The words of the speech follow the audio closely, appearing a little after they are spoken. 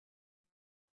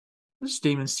This is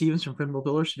Damon Stevens from Finmo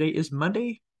Builders. Today is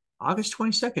Monday, August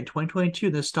 22nd,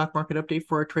 2022. The stock market update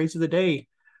for our trades of the day.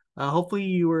 Hopefully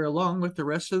you were along with the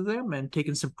rest of them and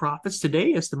taking some profits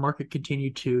today as the market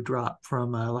continued to drop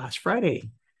from last Friday.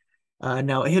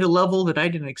 Now it hit a level that I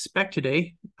didn't expect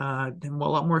today, and a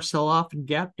lot more sell-off and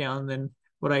gap down than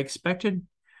what I expected.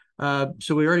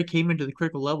 So we already came into the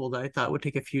critical level that I thought would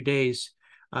take a few days,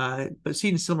 but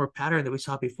seeing a similar pattern that we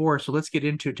saw before. So let's get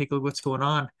into it, take a look at what's going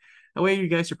on. That way you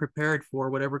guys are prepared for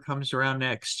whatever comes around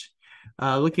next.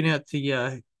 Looking at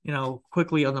the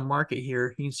quickly on the market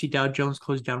here, you can see Dow Jones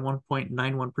closed down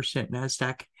 1.91%,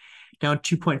 NASDAQ down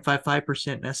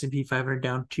 2.55%, and S&P 500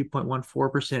 down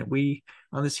 2.14%. We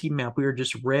on this heat map, we are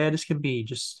just red as can be,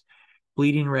 just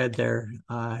bleeding red there.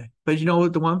 But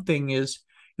the one thing is,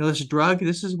 this drug,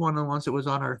 this is one of the ones that was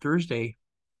on our Thursday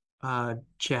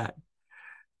chat.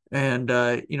 And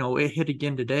it hit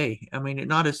again today. I mean,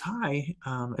 not as high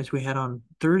as we had on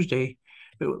Thursday,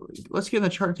 but let's get in the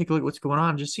chart and take a look at what's going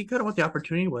on. Just see kind of what the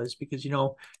opportunity was, because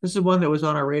this is one that was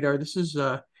on our radar. This is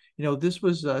this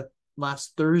was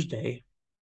last Thursday,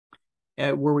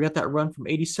 where we got that run from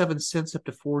 87 cents up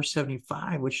to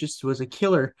 475, which just was a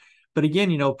killer. But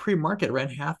again, pre-market ran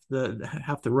half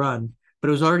the run, but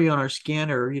it was already on our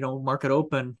scanner, market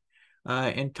open,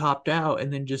 and topped out,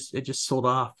 and then it just sold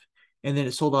off. And then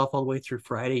it sold off all the way through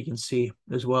Friday, you can see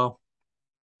as well.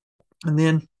 And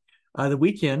then the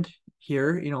weekend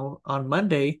here, on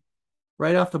Monday,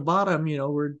 right off the bottom,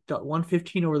 we're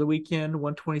 115 over the weekend,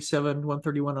 127,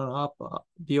 131 on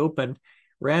the open.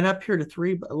 Ran up here to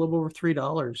a little over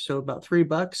 $3. So about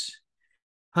 $3,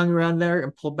 hung around there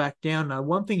and pulled back down. Now,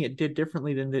 one thing it did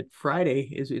differently than that Friday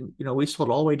is, we sold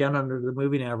all the way down under the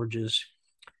moving averages.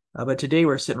 But today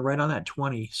we're sitting right on that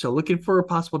 20. So looking for a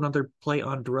possible another play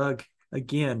on drug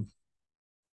again.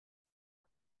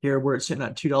 Here we're sitting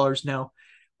at $2 now.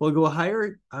 We'll go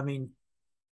higher. I mean,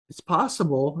 it's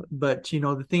possible, but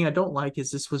the thing I don't like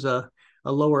is this was a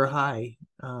lower high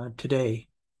today.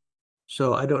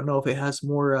 So I don't know if it has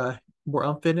more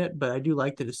umph in it, but I do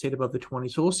like that it stayed above the 20.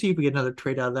 So we'll see if we get another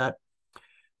trade out of that.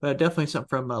 But definitely something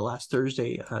from last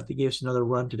Thursday that gave us another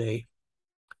run today.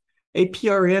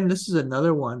 APRN, this is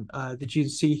another one that you can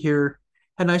see here.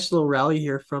 Had a nice little rally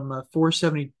here from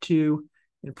 472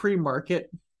 in pre-market,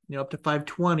 up to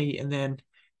 520, and then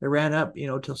it ran up,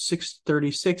 till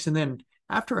 636. And then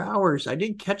after hours, I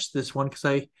didn't catch this one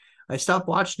because I stopped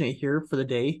watching it here for the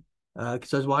day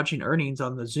because I was watching earnings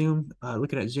on the Zoom,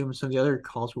 looking at Zoom and some of the other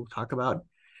calls we'll talk about.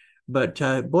 But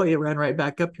boy, it ran right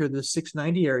back up here to the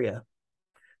 690 area.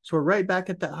 So we're right back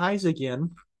at the highs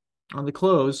again on the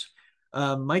close.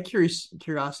 My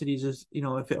curiosity is,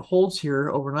 if it holds here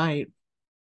overnight,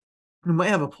 we might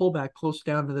have a pullback close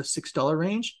down to the $6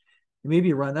 range, maybe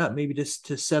a run up, maybe just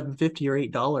to $7.50 or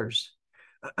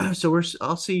 $8. So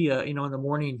I'll see, in the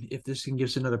morning if this can give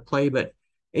us another play. But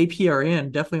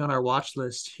APRN definitely on our watch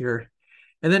list here.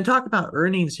 And then talk about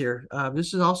earnings here.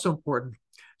 This is also important.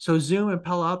 So Zoom and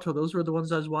Palo Alto, those were the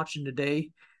ones I was watching today.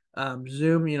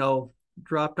 Zoom,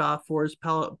 dropped off for us.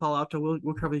 Palo Alto,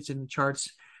 we'll cover these in the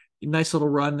charts. Nice little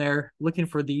run there. Looking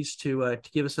for these to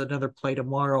give us another play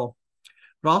tomorrow.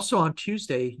 But also on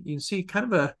Tuesday, you can see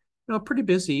kind of a pretty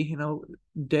busy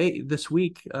day this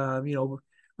week.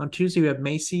 On Tuesday we have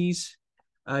Macy's,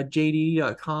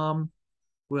 JD.com,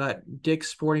 we got Dick's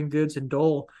Sporting Goods and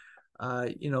Dole.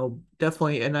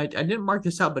 Definitely. And I didn't mark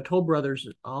this out, but Toll Brothers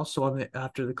also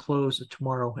after the close of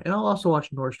tomorrow. And I'll also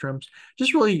watch Nordstrom's.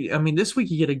 Just really, I mean, this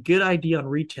week you get a good idea on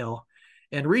retail.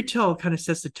 And retail kind of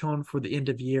sets the tone for the end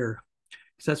of year,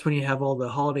 because that's when you have all the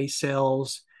holiday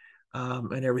sales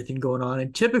and everything going on.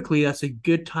 And typically that's a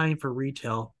good time for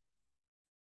retail.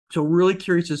 So really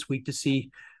curious this week to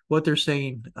see what they're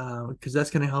saying, because that's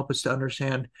going to help us to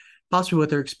understand possibly what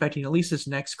they're expecting, at least this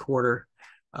next quarter,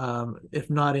 if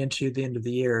not into the end of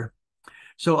the year.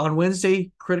 So on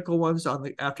Wednesday, critical ones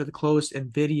after the close: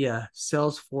 NVIDIA,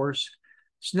 Salesforce,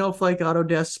 Snowflake,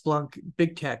 Autodesk, Splunk,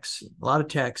 big techs, a lot of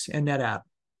techs, and NetApp,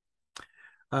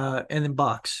 and then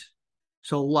Box.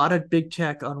 So a lot of big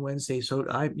tech on Wednesday. So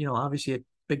obviously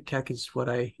big tech is what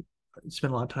I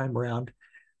spend a lot of time around.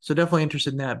 So definitely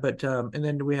interested in that. But and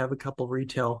then we have a couple of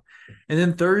retail. And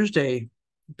then Thursday,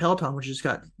 Peloton, which just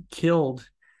got killed.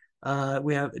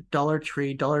 We have Dollar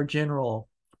Tree, Dollar General,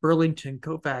 Burlington,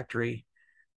 Coat Factory.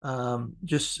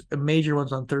 Just major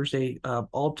ones on Thursday.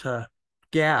 Ulta,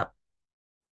 Gap,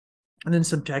 and then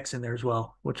some techs in there as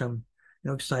well, which I'm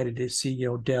excited to see.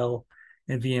 Dell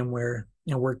and VMware,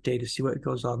 Workday, to see what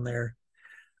goes on there.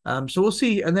 So we'll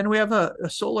see. And then we have a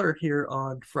solar here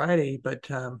on Friday, but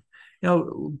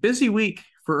busy week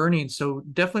for earnings. So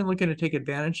definitely looking to take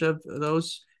advantage of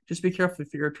those. Just be careful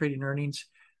if you're trading earnings.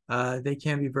 They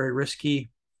can be very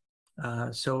risky.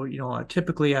 So,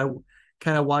 typically I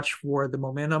kind of watch for the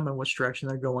momentum and which direction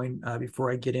they're going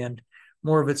before I get in.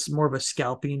 It's more of a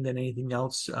scalping than anything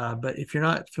else. But if you're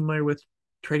not familiar with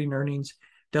trading earnings,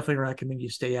 definitely recommend you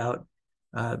stay out.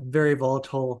 Very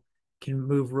volatile, can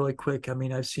move really quick. I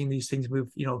mean, I've seen these things move,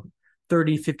 $30,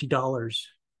 $50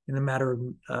 in a matter of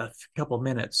a couple of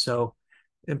minutes. So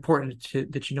important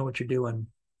that you know what you're doing.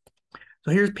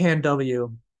 So here's Pan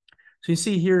W. So you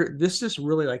see here, this just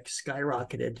really like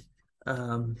skyrocketed,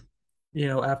 um,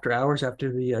 after hours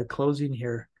after the closing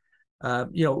here.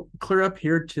 Clear up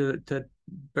here to the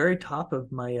very top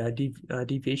of my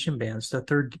deviation bands, the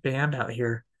third band out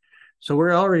here. So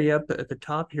we're already up at the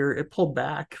top here. It pulled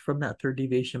back from that third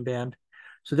deviation band.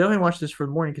 So definitely watch this for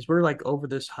the morning because we're like over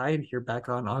this high here back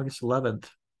on August 11th.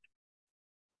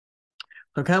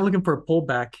 I'm kind of looking for a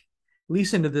pullback, at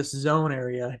least into this zone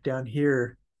area down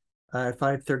here,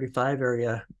 535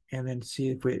 area, and then see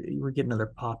if we get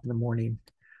another pop in the morning.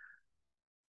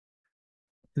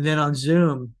 And then on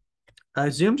Zoom,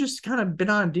 Zoom just kind of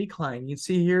been on a decline. You can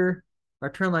see here,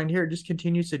 our trend line here just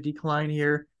continues to decline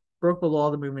here. Broke below all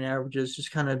the moving averages,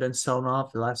 just kind of been selling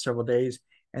off the last several days,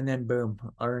 and then boom,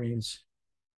 earnings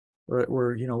were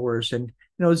worse. And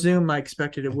Zoom, I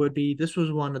expected it would be. This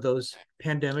was one of those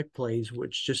pandemic plays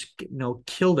which just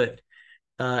killed it,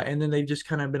 and then they've just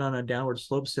kind of been on a downward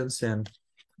slope since then,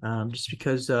 just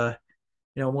because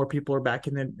more people are back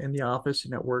in the office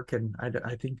and at work, and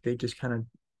I think they just kind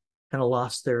of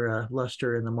lost their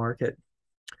luster in the market.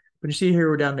 But you see here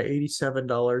we're down to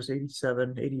 $87,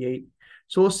 87, 88.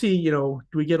 So we'll see, do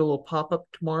we get a little pop-up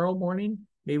tomorrow morning?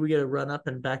 Maybe we get a run up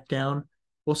and back down.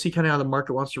 We'll see kind of how the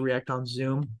market wants to react on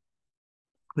Zoom.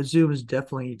 But Zoom is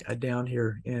definitely down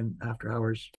here in after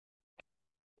hours.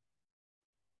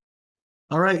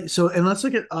 All right, and let's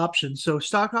look at options. So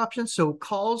stock options, so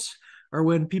calls are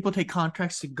when people take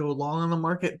contracts to go long on the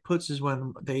market. Puts is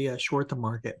when they short the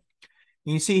market.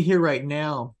 And you see here right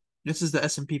now, this is the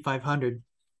S&P 500.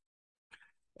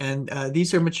 And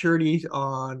these are maturities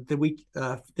on the week,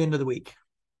 the end of the week.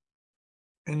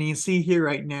 And you see here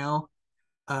right now,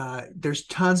 there's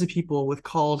tons of people with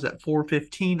calls at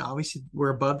 415. Obviously, we're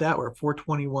above that. We're at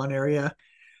 421 area.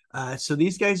 So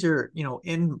these guys are,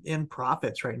 in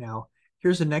profits right now.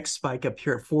 Here's the next spike up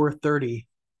here at 430.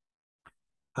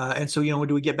 And so,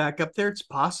 do we get back up there? It's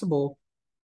possible.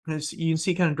 As you can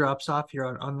see, kind of drops off here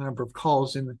on the number of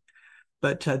calls.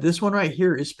 But this one right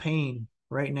here is paying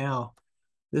right now.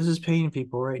 This is paying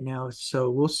people right now. So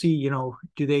we'll see,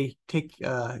 do they take,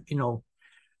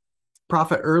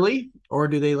 profit early, or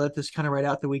do they let this kind of ride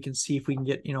out that we can see if we can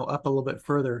get, up a little bit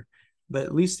further? But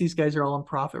at least these guys are all in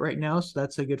profit right now. So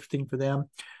that's a good thing for them.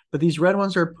 But these red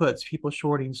ones are puts, people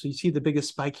shorting. So you see the biggest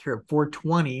spike here at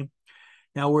 420.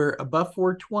 Now we're above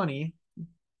 420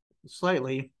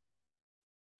 slightly.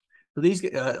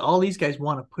 So all these guys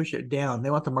want to push it down. They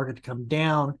want the market to come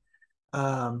down,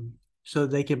 so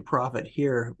they can profit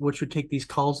here, which would take these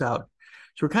calls out.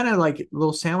 So we're kind of like a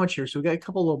little sandwich here. So we got a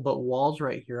couple little but walls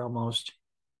right here almost.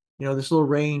 This little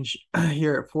range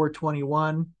here at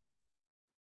 421.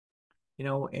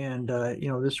 And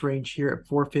this range here at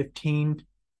 415.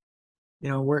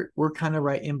 We're kind of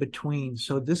right in between.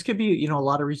 So this could be a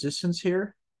lot of resistance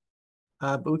here,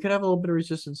 but we could have a little bit of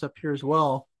resistance up here as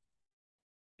well,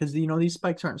 because these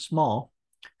spikes aren't small,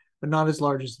 but not as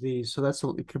large as these. So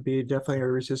it could be definitely a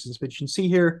resistance. But you can see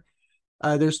here,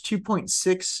 there's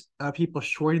 2.6 people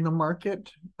shorting the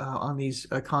market on these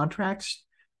contracts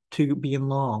to be in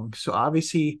long. So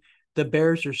obviously the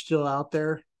bears are still out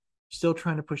there, still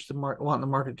trying to push want the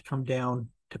market to come down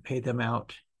to pay them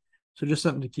out. So just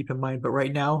something to keep in mind. But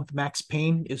right now, the max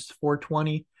pain is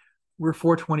 420. We're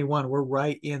 421. We're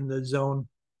right in the zone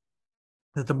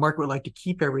that the market would like to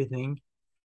keep everything,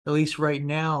 at least right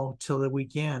now, till the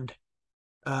weekend,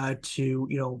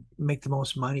 to make the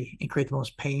most money and create the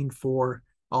most pain for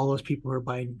all those people who are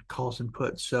buying calls and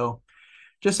puts. So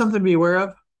just something to be aware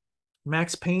of.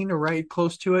 Max pain or right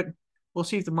close to it. We'll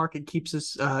see if the market keeps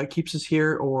us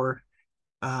here, or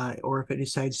if it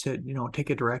decides to take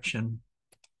a direction.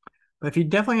 But if you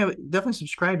definitely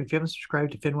subscribe if you haven't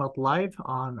subscribed to FinWealth Live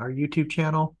on our YouTube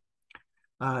channel,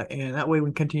 and that way we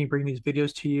can continue bringing these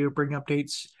videos to you, bring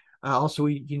updates. Also,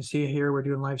 you can see here we're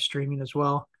doing live streaming as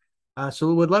well. So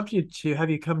we would love to have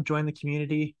you come join the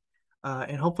community,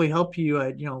 and hopefully help you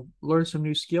learn some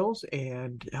new skills,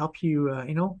 and help you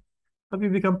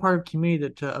become part of a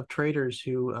community of traders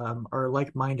who are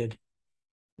like-minded,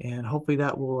 and hopefully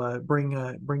that will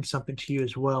bring something to you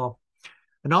as well.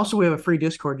 And also we have a free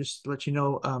Discord, just to let you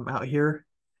know, out here,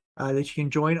 that you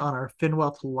can join on our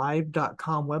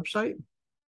finwealthlive.com website.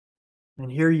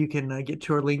 And here you can get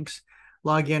to our links,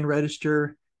 log in,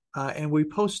 register, and we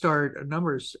post our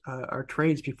numbers, our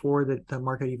trades before the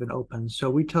market even opens. So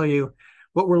we tell you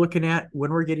what we're looking at,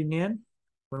 when we're getting in,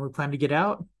 when we plan to get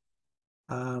out,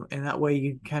 and that way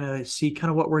you kind of see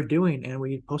kind of what we're doing, and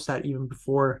we post that even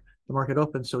before the market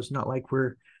opens. So it's not like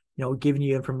we're giving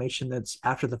you information that's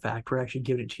after the fact. We're actually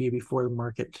giving it to you before the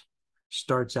market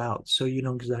starts out, so you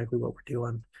know exactly what we're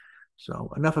doing.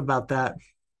 So enough about that.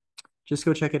 Just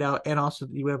go check it out, and also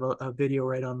you have a video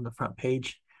right on the front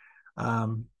page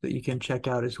that you can check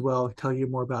out as well. Tell you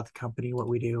more about the company, what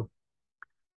we do.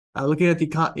 Looking at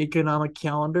the economic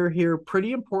calendar here,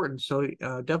 pretty important. So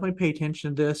definitely pay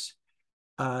attention to this.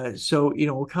 So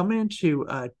we'll come into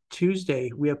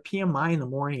Tuesday. We have PMI in the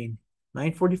morning,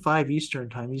 9:45 Eastern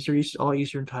time. These are all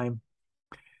Eastern time.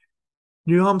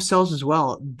 New home sales as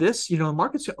well. This, the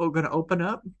market's going to open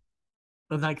up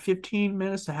in like 15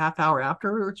 minutes, a half hour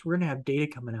afterwards. We're going to have data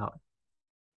coming out.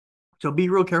 So be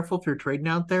real careful if you're trading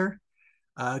out there,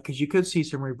 because you could see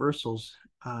some reversals.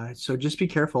 So just be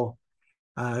careful.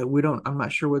 I'm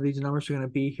not sure what these numbers are going to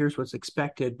be. Here's what's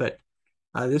expected, but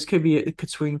this it could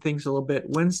swing things a little bit.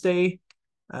 Wednesday,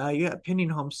 you got pending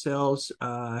home sales,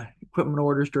 equipment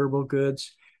orders, durable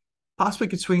goods. Possibly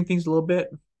could swing things a little bit.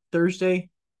 Thursday,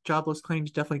 jobless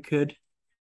claims definitely could.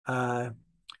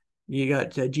 You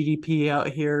got GDP out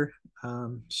here,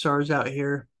 SARS out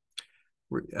here.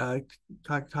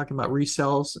 Talking about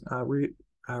resells,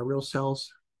 real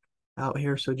sales out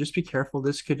here. So just be careful.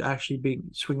 This could actually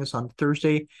swing us on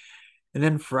Thursday. And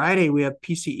then Friday, we have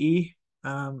PCE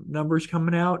numbers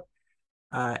coming out.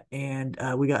 And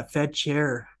we got Fed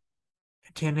chair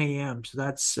at 10 a.m. So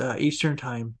that's Eastern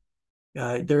time.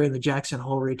 They're in the Jackson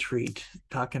Hole retreat,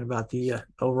 talking about the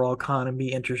overall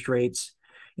economy, interest rates,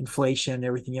 inflation,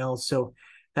 everything else. So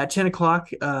that 10 o'clock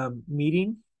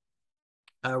meeting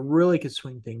really could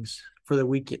swing things for the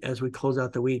week as we close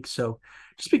out the week. So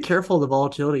just be careful of the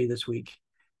volatility this week.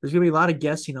 There's going to be a lot of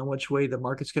guessing on which way the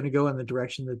market's going to go and the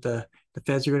direction that the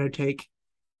Feds are going to take.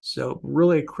 So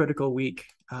really a critical week,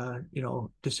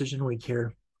 decision week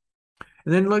here.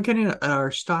 And then looking at our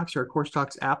stocks, our core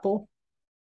stocks, Apple.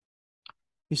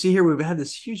 You see here, we've had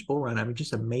this huge bull run. I mean,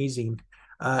 just amazing.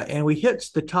 And we hit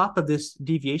the top of this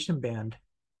deviation band.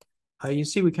 You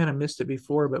see, we kind of missed it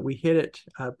before, but we hit it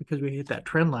because we hit that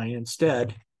trend line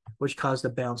instead, which caused a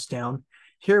bounce down.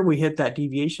 Here we hit that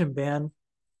deviation band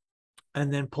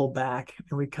and then pull back,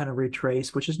 and we kind of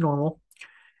retrace, which is normal.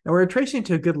 And we're tracing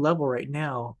to a good level right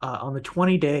now on the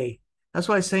 20-day. That's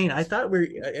why I was saying I thought we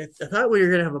were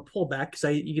going to have a pullback,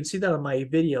 because you can see that on my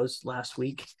videos last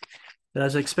week that I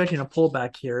was expecting a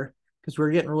pullback here because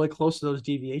we're getting really close to those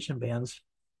deviation bands.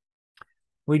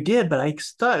 We did, but I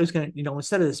thought it was going to,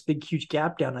 instead of this big, huge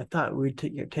gap down, I thought we'd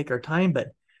take our time.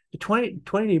 But the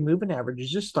 20-day moving average is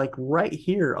just like right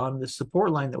here on the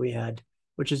support line that we had,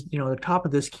 which is, the top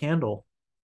of this candle.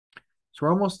 So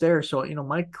we're almost there. So,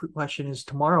 my question is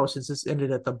tomorrow, since this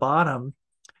ended at the bottom,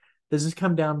 does this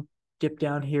come down, dip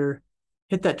down here,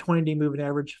 hit that 20-day moving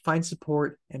average, find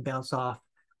support, and bounce off,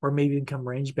 or maybe become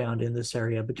range bound in this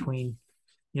area between,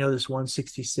 this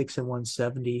 166 and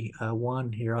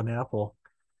 171 here on Apple.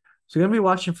 So we're going to be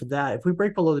watching for that. If we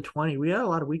break below the 20, we have a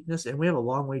lot of weakness and we have a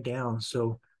long way down.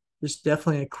 So this is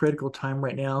definitely a critical time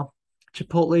right now.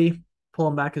 Chipotle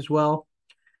pulling back as well.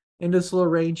 Into this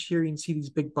little range here, you can see these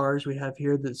big bars we have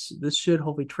here. This should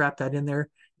hopefully trap that in there.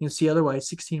 You can see otherwise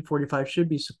 1645 should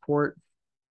be support.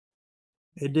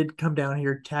 It did come down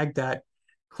here, tag that,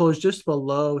 closed just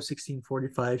below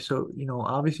 1645. So,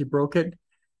 obviously broke it,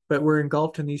 but we're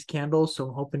engulfed in these candles. So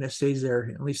I'm hoping it stays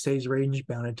there, at least stays range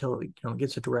bound until it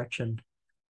gets a direction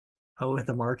with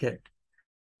the market.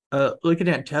 Looking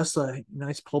at Tesla,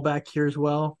 nice pullback here as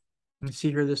well. You can see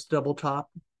here this double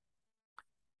top.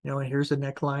 And here's the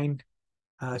neckline.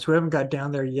 So we haven't got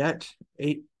down there yet.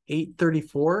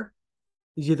 834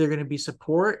 is either going to be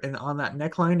support and on that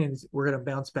neckline, and we're going to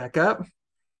bounce back up.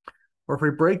 Or if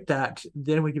we break that,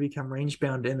 then we can become range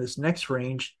bound in this next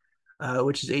range,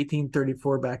 which is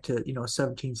 1834 back to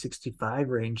 1765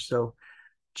 range. So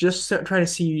just trying to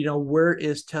see where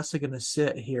is Tesla going to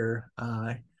sit here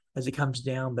as it comes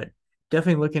down, but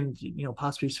definitely looking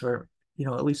possibly for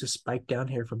at least a spike down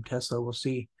here from Tesla. We'll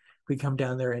see if we come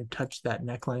down there and touch that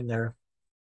neckline there.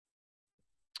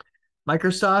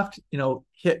 Microsoft,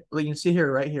 hit, you can see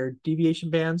here, right here,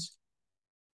 deviation bands,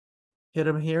 hit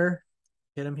them here,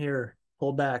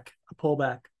 pull back, a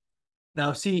pullback.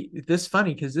 Now, see, this is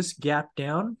funny because this gap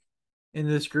down in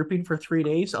this grouping for 3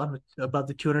 days on above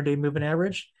the 200-day moving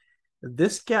average,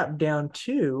 this gap down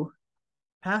too,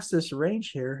 past this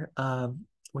range here,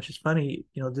 which is funny,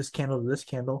 this candle to this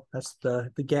candle, that's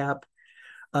the gap.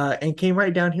 and came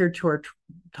right down here to our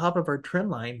top of our trend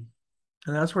line,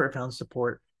 and that's where it found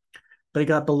support. But it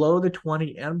got below the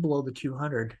 20 and below the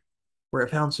 200, where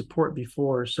it found support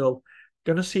before. So,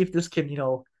 gonna see if this can,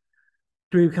 do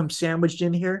we become sandwiched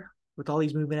in here with all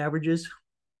these moving averages,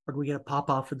 or do we get a pop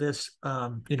off of this,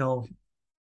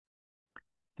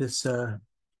 this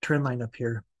trend line up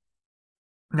here?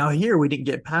 Now here we didn't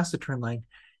get past the trend line.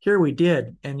 Here we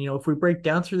did, and if we break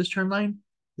down through this trend line,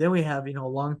 then we have a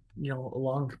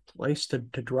long place to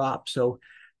drop. So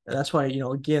that's why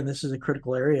again this is a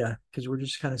critical area, because we're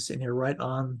just kind of sitting here right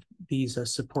on these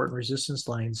support and resistance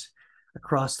lines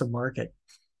across the market.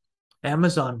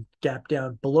 Amazon gapped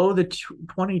down below the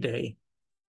 20-day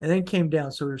and then came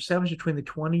down. So we're sandwiched between the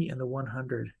 20 and the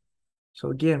 100. So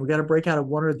again, we got to break out of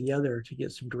one or the other to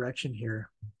get some direction here.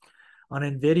 On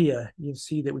NVIDIA, you can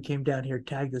see that we came down here,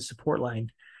 tagged the support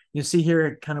line. You can see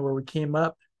here kind of where we came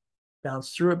up,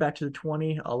 bounced through it back to the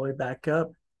 20, all the way back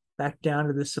up, back down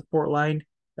to the support line,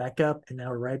 back up, and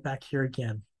now we're right back here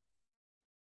again.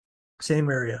 Same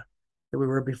area that we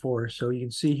were before. So you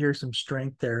can see here some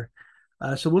strength there.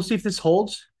 So we'll see if this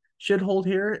holds. Should hold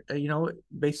here,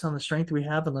 based on the strength we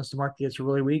have, unless the market gets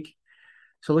really weak.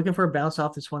 So looking for a bounce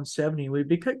off this 170.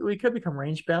 We could become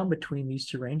range bound between these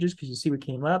two ranges, because you see we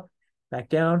came up, back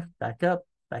down, back up,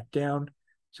 back down.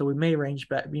 So we may range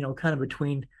back, kind of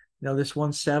between, this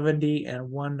 170 and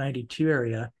 192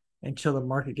 area until the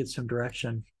market gets some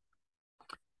direction.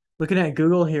 Looking at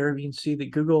Google here, you can see that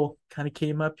Google kind of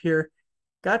came up here,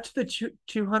 got to the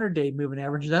 200-day moving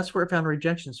average, and that's where it found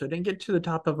rejection. So it didn't get to the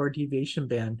top of our deviation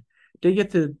band. It did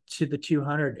get to the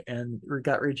 200 and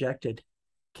got rejected.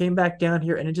 Came back down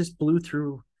here, and it just blew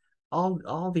through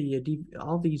all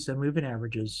these moving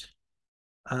averages.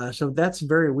 So that's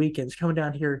very weak, and it's coming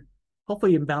down here.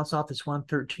 Hopefully, you can bounce off this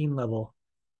 113 level.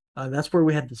 That's where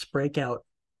we had this breakout.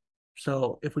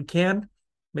 So if we can,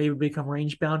 maybe become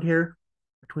range bound here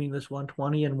between this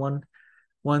 120 and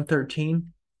 113. If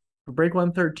we break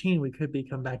 113, we could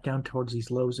come back down towards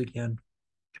these lows again.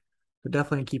 So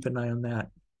definitely keep an eye on that.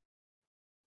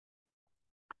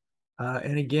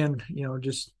 And again,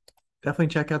 just definitely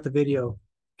check out the video.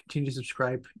 Continue to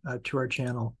subscribe to our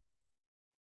channel.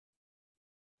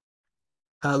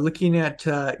 Looking at,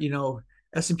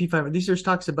 S&P 500, these are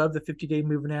stocks above the 50-day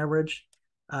moving average.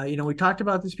 We talked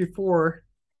about this before.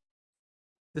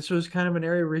 This was kind of an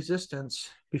area of resistance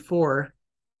before,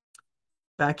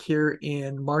 back here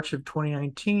in March of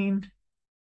 2019,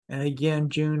 and again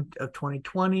June of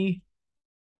 2020,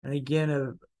 and again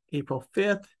of April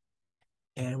 5th,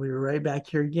 and we were right back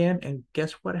here again. And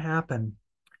guess what happened?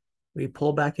 We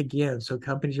pulled back again. So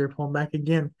companies are pulling back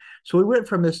again. So we went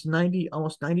from this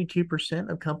almost 92%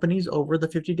 of companies over the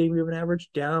 50-day moving average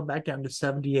back down to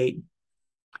 78.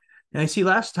 And I see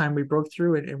last time we broke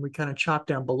through it and we kind of chopped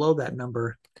down below that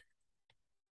number.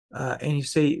 And you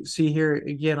see here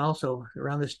again also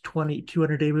around this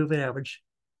 200-day moving average.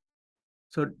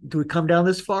 So do we come down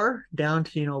this far, down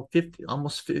to 50,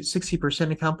 almost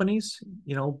 60% of companies,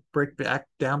 break back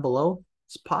down below?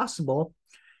 It's possible.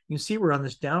 You can see we're on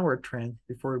this downward trend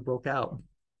before we broke out.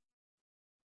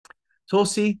 So we'll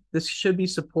see. This should be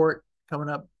support coming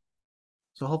up.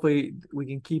 So hopefully we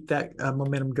can keep that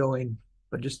momentum going.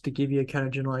 But just to give you a kind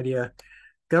of general idea,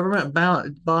 government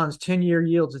bonds, 10-year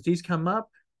yields, as these come up,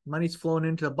 money's flowing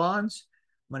into the bonds,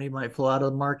 money might flow out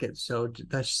of the market. So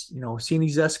that's, seeing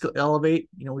these elevate,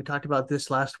 we talked about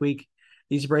this last week.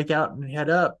 These break out and head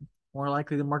up, more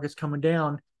likely the market's coming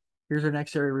down. Here's our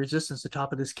next area of resistance, the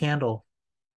top of this candle.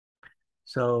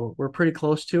 So we're pretty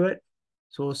close to it.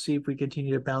 So we'll see if we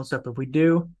continue to bounce up. If we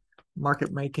do,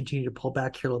 market may continue to pull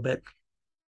back here a little bit.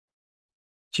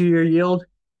 2-year yield,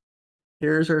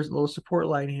 here's our little support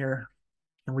line here.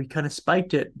 And we kind of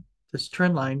spiked it, this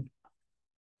trend line,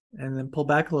 and then pull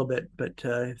back a little bit. But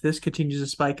if this continues to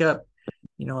spike up,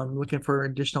 I'm looking for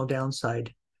additional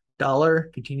downside. Dollar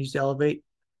continues to elevate,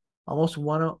 almost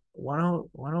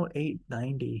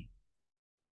 108.90.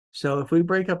 So if we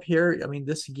break up here,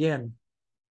 this again,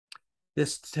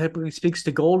 this typically speaks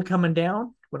to gold coming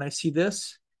down when I see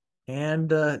this. And,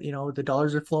 the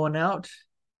dollars are flowing out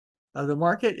of the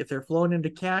market. If they're flowing into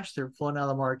cash, they're flowing out of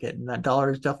the market. And that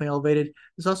dollar is definitely elevated.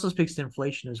 This also speaks to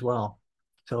inflation as well.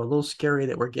 So a little scary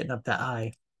that we're getting up that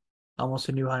high, almost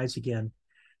to new highs again.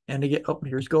 And to get,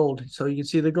 here's gold. So you can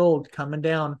see the gold coming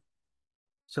down.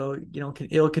 So,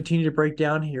 it'll continue to break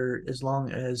down here as long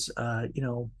as,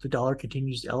 the dollar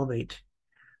continues to elevate.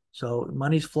 So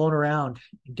money's flowing around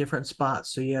in different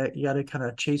spots. So you got to kind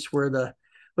of chase look at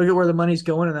where the money's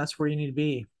going, and that's where you need to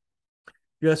be.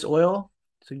 U.S. oil,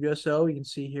 so USO, you can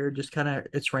see here, just kind of,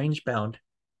 it's range bound.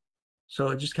 So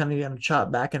it's just kind of going to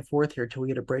chop back and forth here till we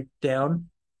get a breakdown. And then pull back a little bit. But if this continues to spike up,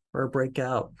 or a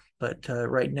breakout. But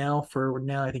right now, for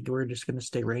now, I think we're just going to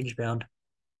stay range bound.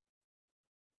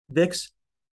 VIX,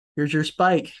 here's your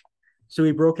spike. So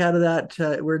we broke out of that.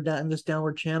 We're down in this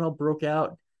downward channel, broke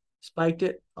out, spiked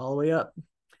it all the way up.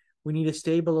 We need to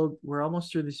stay below. We're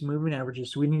almost through these moving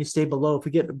averages, so we need to stay below. If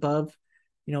we get above,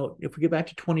 if we get back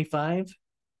to 25,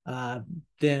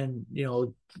 then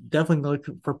definitely look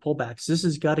for pullbacks. This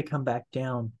has got to come back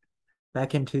down,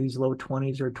 back into these low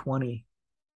 20s or 20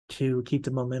 to keep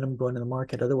the momentum going in the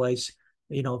market. Otherwise,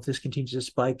 if this continues to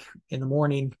spike in the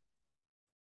morning,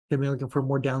 gonna be looking for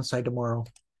more downside tomorrow.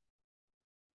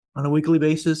 On a weekly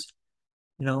basis,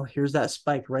 here's that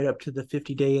spike right up to the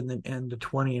 50-day and the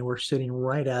 20, and we're sitting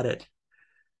right at it.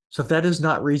 So if that does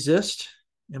not resist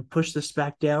and push this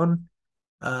back down,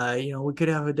 we could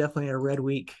have definitely a red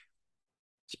week.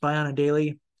 Spy on a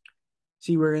daily.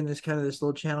 See, we're in this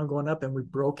little channel going up, and we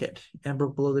broke it and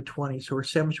broke below the 20. So we're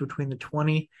sandwiched between the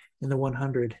 20 and the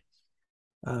 100.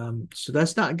 So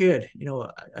that's not good.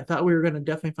 I thought we were going to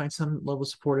definitely find some level of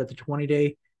support at the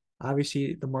 20-day.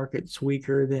 Obviously, the market's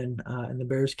weaker and the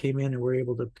bears came in and we're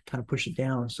able to kind of push it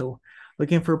down. So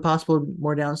looking for possible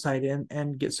more downside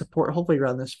and get support, hopefully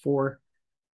around this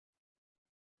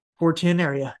 410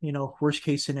 area, worst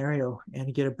case scenario,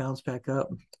 and get a bounce back up.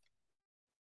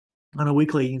 On a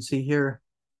weekly, you can see here,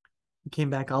 it came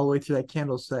back all the way through that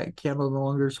candle. So that candle no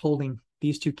longer is holding.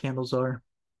 These two candles are.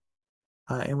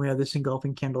 And we have this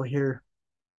engulfing candle here.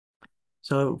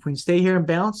 So if we can stay here and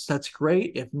bounce, that's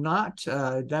great. If not,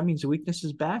 that means the weakness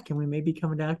is back, and we may be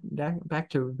coming down back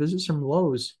to visit some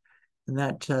lows. And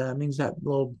that means that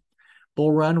little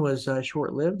bull run was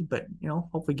short-lived, but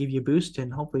hopefully give you a boost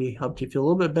and hopefully helped you feel a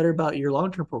little bit better about your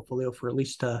long-term portfolio for at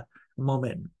least a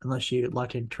moment. Unless you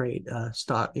locked in trade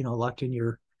stock, locked in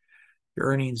your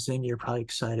earnings, then you're probably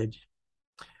excited.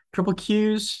 Triple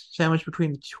Qs sandwiched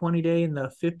between the 20-day and the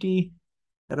 50.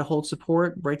 That'll hold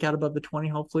support, break out above the 20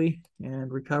 hopefully,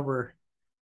 and recover.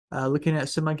 Looking at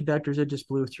semiconductors, it just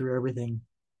blew through everything.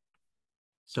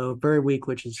 So very weak,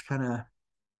 which is kind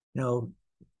of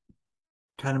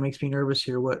makes me nervous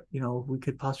here. What we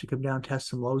could possibly come down, test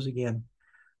some lows again.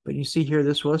 But you see here,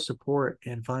 this was support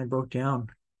and finally broke down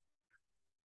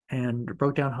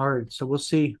hard. So we'll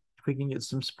see if we can get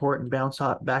some support and bounce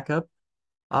back up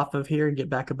off of here and get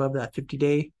back above that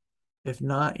 50-day. If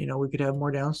not, we could have more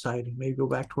downside and maybe go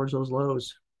back towards those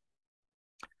lows.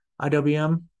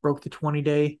 IWM broke the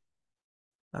 20-day,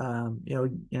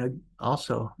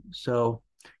 also. So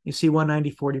you see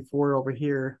 190.44 over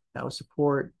here. That was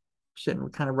support, sitting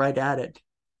kind of right at it.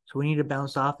 So we need to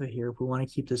bounce off of here if we want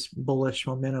to keep this bullish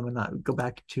momentum and not go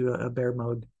back to a bear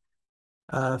mode.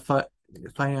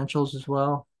 Financials as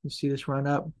well. You see this run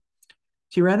up.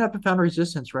 So ran up and found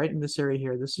resistance right in this area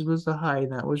here. This was the high,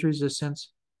 and that was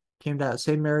resistance. Came to that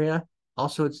same area.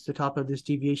 Also, it's the top of this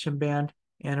deviation band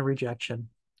and a rejection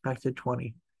back to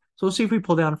 20. So we'll see if we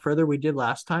pull down further. We did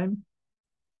last time.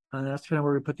 And that's kind of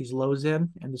where we put these lows in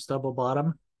and this double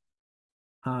bottom.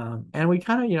 And we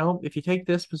kind of, if you take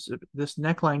this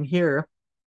neckline here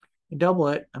and double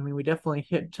it, I mean, we definitely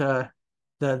hit the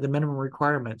minimum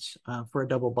requirements for a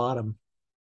double bottom.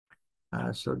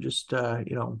 So just,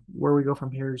 where we go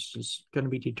from here is just going to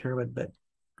be determined. But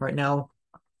right now,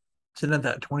 sitting at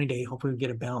that 20-day, hopefully we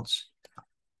get a bounce.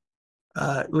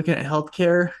 Looking at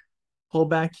healthcare, pull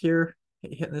back here,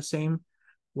 hitting the same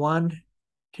 1,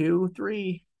 2,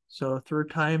 3. So third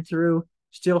time through,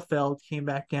 still failed, came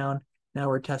back down. Now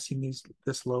we're testing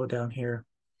this low down here.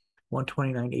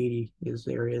 129.80 is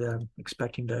the area that I'm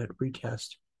expecting to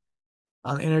retest.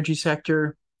 On the energy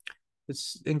sector,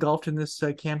 it's engulfed in this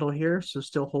candle here, so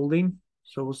still holding.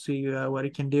 So we'll see what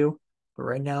it can do. But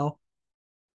right now,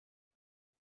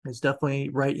 it's definitely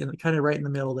kind of right in the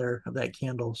middle there of that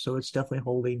candle. So it's definitely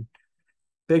holding.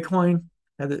 Bitcoin,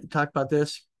 I had to talk about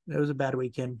this. It was a bad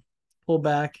weekend. Pull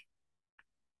back.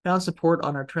 Found support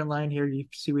on our trend line here. You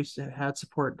see we had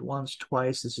support once,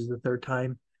 twice. This is the third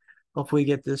time. Hopefully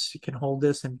get this, can hold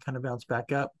this and kind of bounce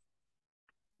back up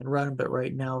and run. But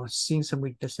right now, seeing some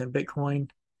weakness in Bitcoin.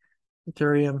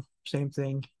 Ethereum, same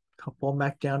thing. Pull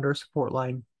back down to our support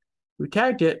line. We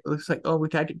tagged it. It looks like, we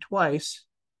tagged it twice.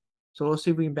 So we'll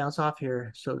see if we can bounce off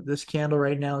here. So this candle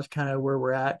right now is kind of where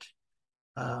we're at.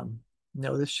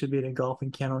 This should be an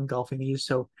engulfing candle, engulfing these.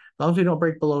 So as long as we don't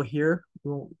break below here,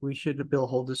 we should be able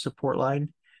to hold the support line.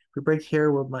 If we break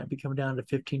here, we might be coming down to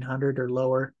 1500 or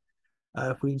lower.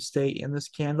 If we can stay in this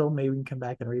candle, maybe we can come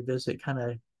back and revisit kind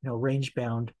of, range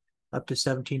bound up to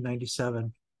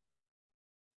 1797.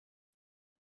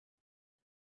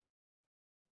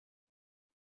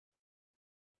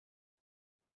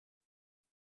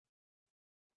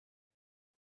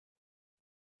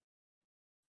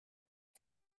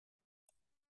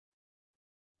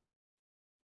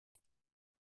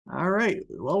 All right.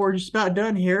 Well, we're just about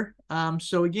done here.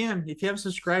 So again, if you haven't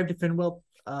subscribed to FinWell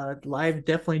Live,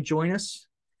 definitely join us.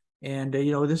 And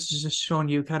this is just showing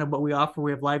you kind of what we offer.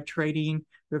 We have live trading,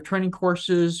 we have training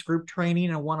courses, group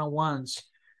training, and one-on-ones.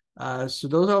 So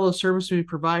those are all the services we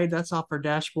provide. That's off our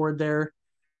dashboard there.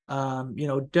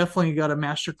 Definitely got a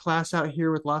master class out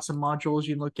here with lots of modules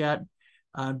you can look at.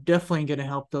 Definitely going to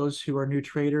help those who are new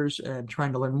traders and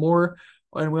trying to learn more.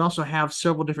 And we also have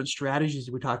several different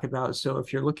strategies we talk about. So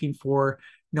if you're looking for,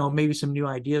 maybe some new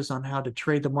ideas on how to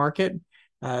trade the market,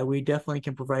 we definitely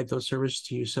can provide those services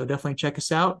to you. So definitely check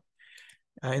us out.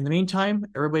 In the meantime,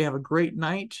 everybody have a great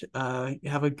night.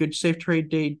 Have a good, safe trade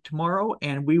day tomorrow,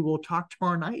 and we will talk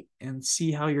tomorrow night and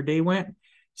see how your day went,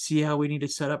 see how we need to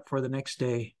set up for the next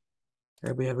day.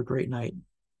 Everybody have a great night.